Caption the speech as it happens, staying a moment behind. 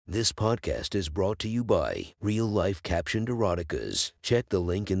This podcast is brought to you by Real Life Captioned Eroticas. Check the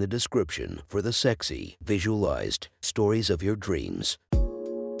link in the description for the sexy, visualized stories of your dreams.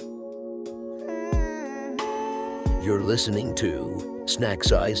 You're listening to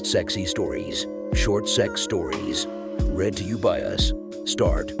Snack-Sized Sexy Stories, short sex stories, read to you by us.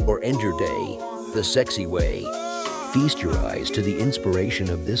 Start or end your day the sexy way. Feast your eyes to the inspiration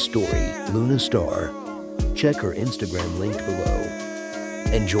of this story, Luna Star. Check her Instagram linked below.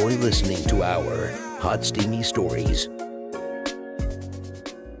 Enjoy listening to our hot, steamy stories.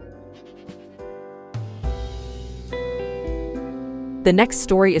 The next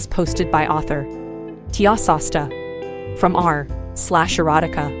story is posted by author Tia Sosta from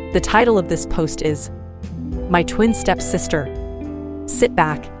r/erotica. The title of this post is My Twin Stepsister. Sit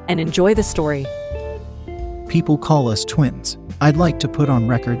back and enjoy the story. People call us twins. I'd like to put on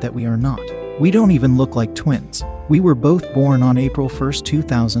record that we are not. We don't even look like twins. We were both born on April 1st,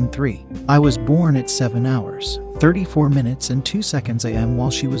 2003. I was born at 7 hours, 34 minutes and 2 seconds a.m.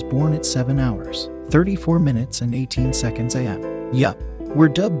 while she was born at 7 hours, 34 minutes and 18 seconds a.m. Yup, we're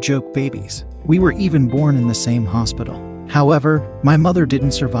dubbed joke babies. We were even born in the same hospital. However, my mother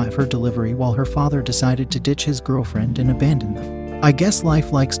didn't survive her delivery while her father decided to ditch his girlfriend and abandon them. I guess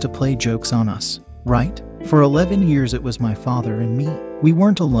life likes to play jokes on us, right? For 11 years it was my father and me. We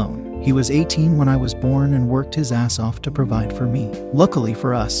weren't alone. He was 18 when I was born and worked his ass off to provide for me. Luckily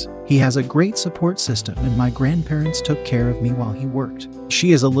for us, he has a great support system and my grandparents took care of me while he worked.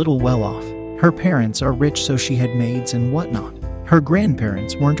 She is a little well off. Her parents are rich, so she had maids and whatnot. Her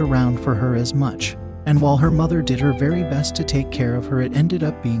grandparents weren't around for her as much. And while her mother did her very best to take care of her, it ended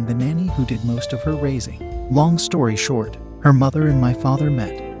up being the nanny who did most of her raising. Long story short, her mother and my father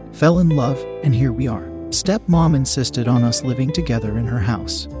met, fell in love, and here we are. Stepmom insisted on us living together in her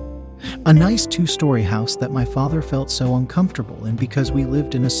house. A nice 2-story house that my father felt so uncomfortable in because we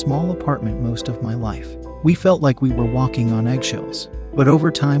lived in a small apartment most of my life. We felt like we were walking on eggshells, but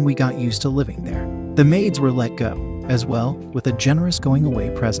over time we got used to living there. The maids were let go, as well, with a generous going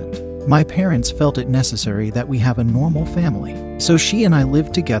away present. My parents felt it necessary that we have a normal family, so she and I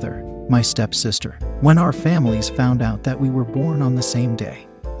lived together, my stepsister. When our families found out that we were born on the same day,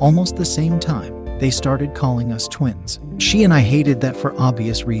 almost the same time, they started calling us twins. She and I hated that for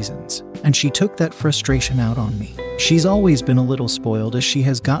obvious reasons, and she took that frustration out on me. She's always been a little spoiled as she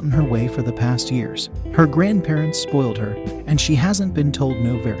has gotten her way for the past years. Her grandparents spoiled her, and she hasn't been told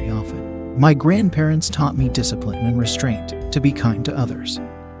no very often. My grandparents taught me discipline and restraint, to be kind to others,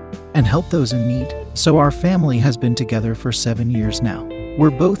 and help those in need. So our family has been together for 7 years now. We're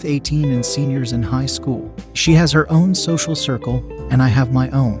both 18 and seniors in high school. She has her own social circle, and I have my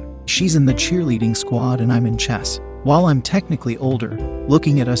own. She's in the cheerleading squad and I'm in chess. While I'm technically older,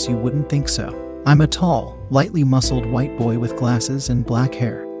 looking at us you wouldn't think so. I'm a tall, lightly muscled white boy with glasses and black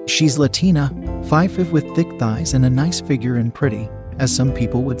hair. She's Latina, 5'5" with thick thighs and a nice figure and pretty, as some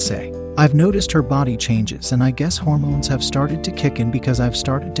people would say. I've noticed her body changes and I guess hormones have started to kick in because I've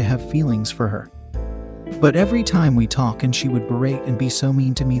started to have feelings for her. But every time we talk and she would berate and be so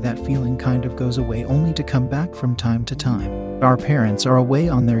mean to me, that feeling kind of goes away only to come back from time to time. Our parents are away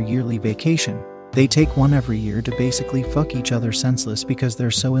on their yearly vacation. They take one every year to basically fuck each other senseless because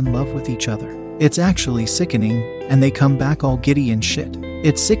they're so in love with each other. It's actually sickening, and they come back all giddy and shit.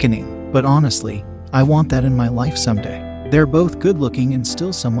 It's sickening, but honestly, I want that in my life someday. They're both good looking and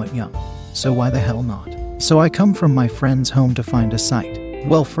still somewhat young, so why the hell not? So I come from my friend's home to find a site.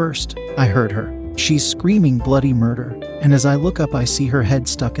 Well, first, I heard her. She's screaming bloody murder, and as I look up I see her head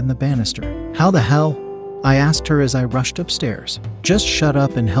stuck in the banister. How the hell? I asked her as I rushed upstairs. Just shut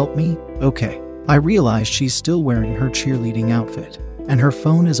up and help me? Okay. I realize she's still wearing her cheerleading outfit, and her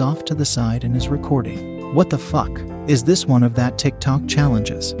phone is off to the side and is recording. What the fuck? Is this one of that TikTok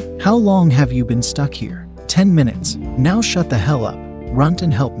challenges? How long have you been stuck here? 10 minutes. Now shut the hell up. Runt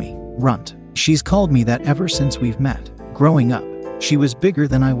and help me. Runt. She's called me that ever since we've met. Growing up, she was bigger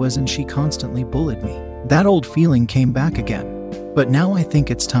than I was and she constantly bullied me. That old feeling came back again. But now I think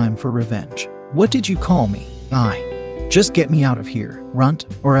it's time for revenge. What did you call me? Just get me out of here, runt,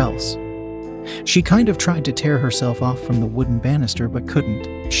 or else. She kind of tried to tear herself off from the wooden banister but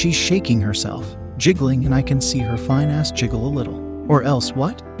couldn't. She's shaking herself, jiggling, and I can see her fine ass jiggle a little. Or else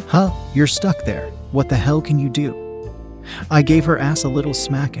what? Huh? You're stuck there. What the hell can you do? I gave her ass a little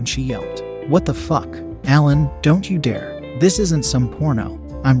smack and she yelped. What the fuck? Alan, don't you dare. This isn't some porno.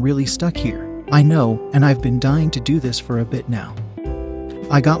 I'm really stuck here. I know, and I've been dying to do this for a bit now.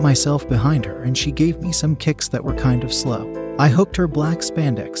 I got myself behind her and she gave me some kicks that were kind of slow. I hooked her black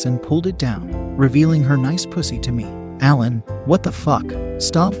spandex and pulled it down, revealing her nice pussy to me. Alan, what the fuck?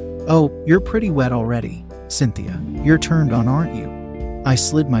 Stop. Oh, you're pretty wet already. Cynthia, you're turned on, aren't you? I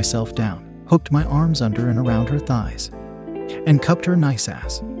slid myself down, hooked my arms under and around her thighs, and cupped her nice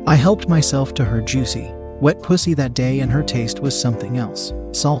ass. I helped myself to her juicy, wet pussy that day, and her taste was something else.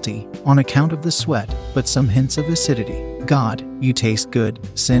 Salty, on account of the sweat, but some hints of acidity. God, you taste good,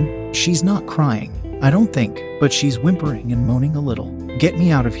 Sin. She's not crying, I don't think, but she's whimpering and moaning a little. Get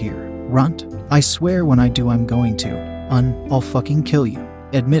me out of here, runt. I swear when I do I'm going to. I'll fucking kill you.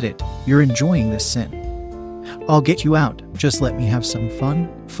 Admit it, you're enjoying this, Sin. I'll get you out, just let me have some fun.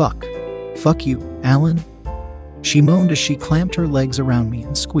 Fuck you, Alan. She moaned as she clamped her legs around me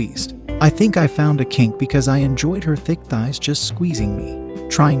and squeezed. I think I found a kink because I enjoyed her thick thighs just squeezing me,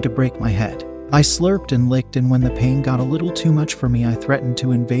 trying to break my head. I slurped and licked, and when the pain got a little too much for me, I threatened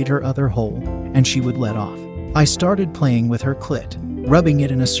to invade her other hole, and she would let off. I started playing with her clit, rubbing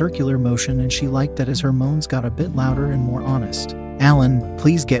it in a circular motion, and she liked that as her moans got a bit louder and more honest. Alan,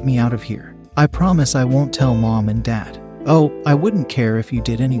 please get me out of here. I promise I won't tell Mom and Dad. Oh, I wouldn't care if you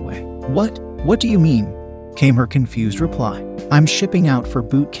did anyway. What do you mean? Came her confused reply. I'm shipping out for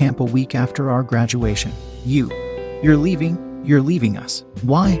boot camp a week after our graduation. You're leaving? You're leaving us.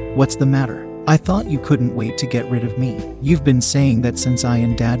 Why? What's the matter? I thought you couldn't wait to get rid of me. You've been saying that since I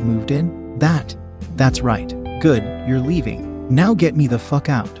and Dad moved in? That's right. Good, you're leaving. Now get me the fuck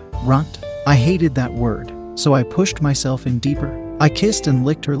out, runt. I hated that word, so I pushed myself in deeper. I kissed and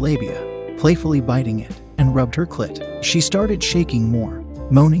licked her labia, playfully biting it, and rubbed her clit. She started shaking more,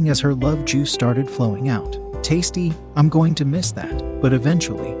 moaning as her love juice started flowing out. Tasty, I'm going to miss that. But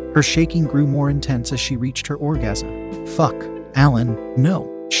eventually, her shaking grew more intense as she reached her orgasm. Fuck, Alan,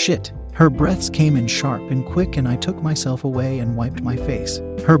 no, shit. Her breaths came in sharp and quick, and I took myself away and wiped my face.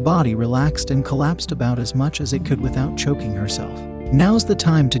 Her body relaxed and collapsed about as much as it could without choking herself. Now's the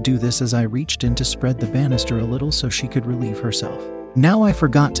time to do this, as I reached in to spread the banister a little so she could relieve herself. Now, I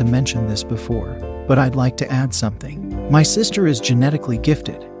forgot to mention this before, but I'd like to add something. My sister is genetically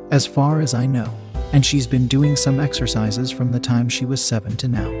gifted, as far as I know, and she's been doing some exercises from the time she was 7 to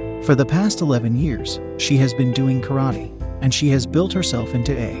now. For the past 11 years, she has been doing karate, and she has built herself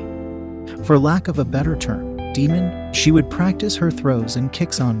into for lack of a better term, demon. She would practice her throws and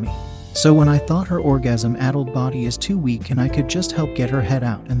kicks on me. So when I thought her orgasm-addled body is too weak and I could just help get her head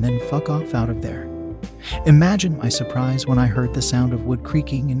out and then fuck off out of there. Imagine my surprise when I heard the sound of wood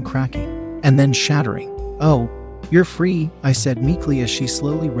creaking and cracking, and then shattering. Oh, you're free, I said meekly as she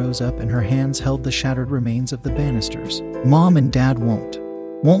slowly rose up and her hands held the shattered remains of the banisters. Mom and Dad won't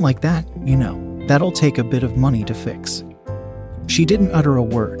like that, you know. That'll take a bit of money to fix. She didn't utter a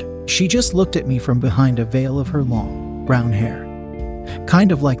word. She just looked at me from behind a veil of her long, brown hair.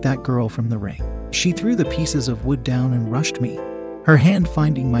 Kind of like that girl from The Ring. She threw the pieces of wood down and rushed me, her hand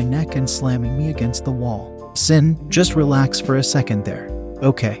finding my neck and slamming me against the wall. Sin, just relax for a second there.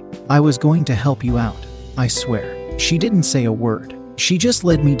 Okay, I was going to help you out, I swear. She didn't say a word. She just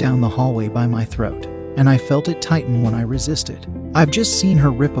led me down the hallway by my throat, and I felt it tighten when I resisted. I've just seen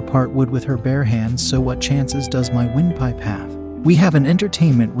her rip apart wood with her bare hands, so what chances does my windpipe have? We have an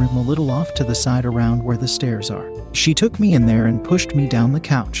entertainment room a little off to the side around where the stairs are. She took me in there and pushed me down the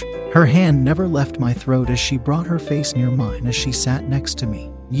couch. Her hand never left my throat as she brought her face near mine as she sat next to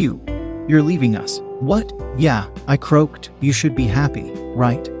me. You're leaving us. What? Yeah, I croaked. You should be happy,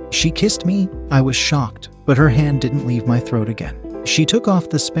 right? She kissed me. I was shocked, but her hand didn't leave my throat again. She took off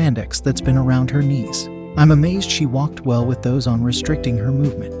the spandex that's been around her knees. I'm amazed she walked well with those on, restricting her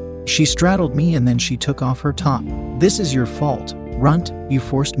movement. She straddled me and then she took off her top. This is your fault, runt. You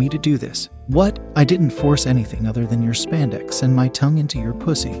forced me to do this. What? I didn't force anything other than your spandex and my tongue into your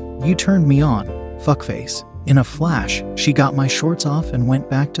pussy. You turned me on, fuckface. In a flash, she got my shorts off and went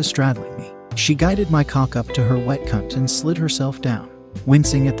back to straddling me. She guided my cock up to her wet cunt and slid herself down,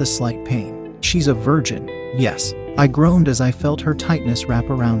 wincing at the slight pain. She's a virgin. Yes, I groaned as I felt her tightness wrap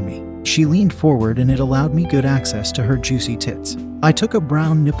around me. She leaned forward and it allowed me good access to her juicy tits. I took a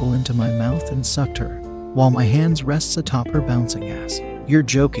brown nipple into my mouth and sucked her, while my hands rests atop her bouncing ass. You're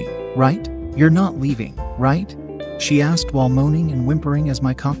joking, right? You're not leaving, right? She asked while moaning and whimpering as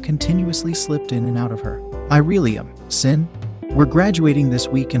my cock continuously slipped in and out of her. I really am, Sin. We're graduating this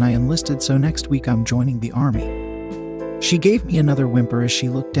week and I enlisted, so next week I'm joining the army. She gave me another whimper as she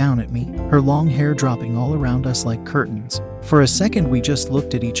looked down at me, her long hair dropping all around us like curtains. For a second we just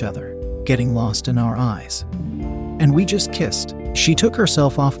looked at each other, getting lost in our eyes. And we just kissed. She took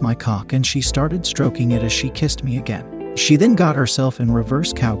herself off my cock and she started stroking it as she kissed me again. She then got herself in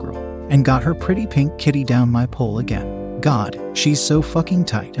reverse cowgirl and got her pretty pink kitty down my pole again. God, she's so fucking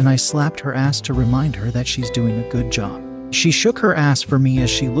tight, and I slapped her ass to remind her that she's doing a good job. She shook her ass for me as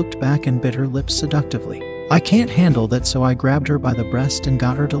she looked back and bit her lips seductively. I can't handle that, so I grabbed her by the breast and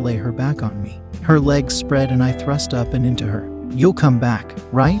got her to lay her back on me. Her legs spread and I thrust up and into her. You'll come back,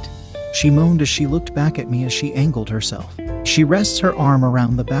 right? She moaned as she looked back at me as she angled herself. She rests her arm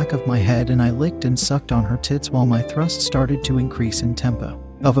around the back of my head and I licked and sucked on her tits while my thrust started to increase in tempo.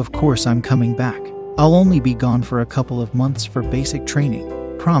 Of course I'm coming back. I'll only be gone for a couple of months for basic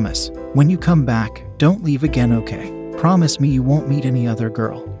training. Promise, when you come back, don't leave again, okay? Promise me you won't meet any other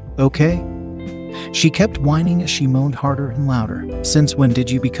girl, okay? She kept whining as she moaned harder and louder. Since when did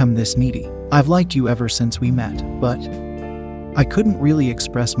you become this needy? I've liked you ever since we met, but I couldn't really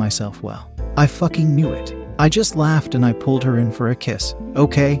express myself well. I fucking knew it. I just laughed and I pulled her in for a kiss.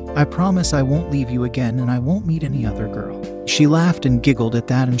 Okay, I promise I won't leave you again and I won't meet any other girl. She laughed and giggled at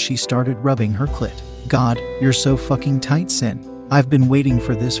that and she started rubbing her clit. God, you're so fucking tight, Sin. I've been waiting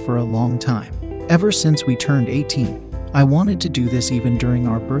for this for a long time. Ever since we turned 18. I wanted to do this even during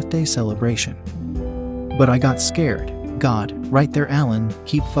our birthday celebration. But I got scared. God, right there, Alan,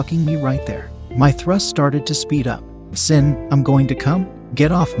 keep fucking me right there. My thrust started to speed up. Sin, I'm going to come?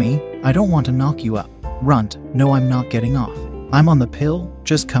 Get off me, I don't want to knock you up. Runt, no I'm not getting off. I'm on the pill,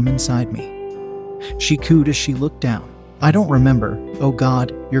 just come inside me. She cooed as she looked down. I don't remember, oh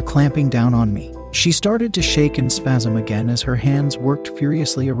God, you're clamping down on me. She started to shake and spasm again as her hands worked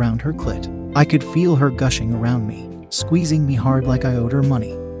furiously around her clit. I could feel her gushing around me, squeezing me hard like I owed her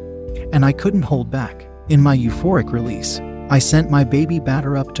money. And I couldn't hold back. In my euphoric release, I sent my baby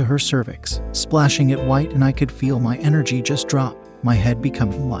batter up to her cervix, splashing it white, and I could feel my energy just drop, my head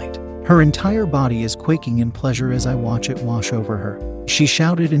becoming light. Her entire body is quaking in pleasure as I watch it wash over her. She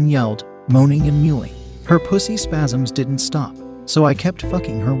shouted and yelled, moaning and mewing. Her pussy spasms didn't stop, so I kept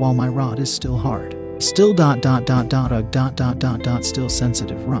fucking her while my rod is still hard. Still ... still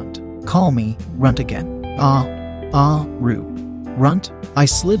sensitive runt. Call me, runt again. Rue. Runt. I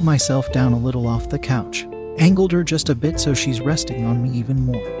slid myself down a little off the couch, angled her just a bit so she's resting on me even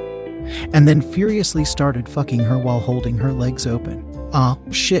more, and then furiously started fucking her while holding her legs open.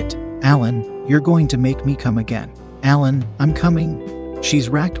 Shit. Alan, you're going to make me come again. Alan, I'm coming. She's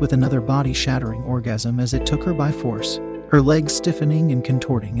racked with another body-shattering orgasm as it took her by force, her legs stiffening and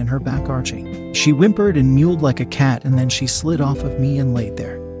contorting and her back arching. She whimpered and mewed like a cat and then she slid off of me and laid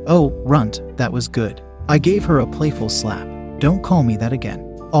there. Oh, runt, that was good. I gave her a playful slap. Don't call me that again.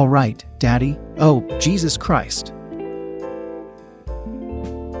 All right, Daddy. Oh, Jesus Christ.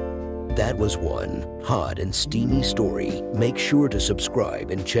 That was one hot and steamy story. Make sure to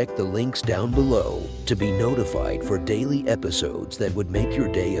subscribe and check the links down below to be notified for daily episodes that would make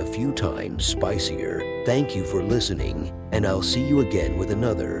your day a few times spicier. Thank you for listening, and I'll see you again with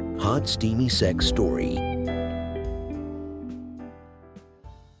another hot, steamy sex story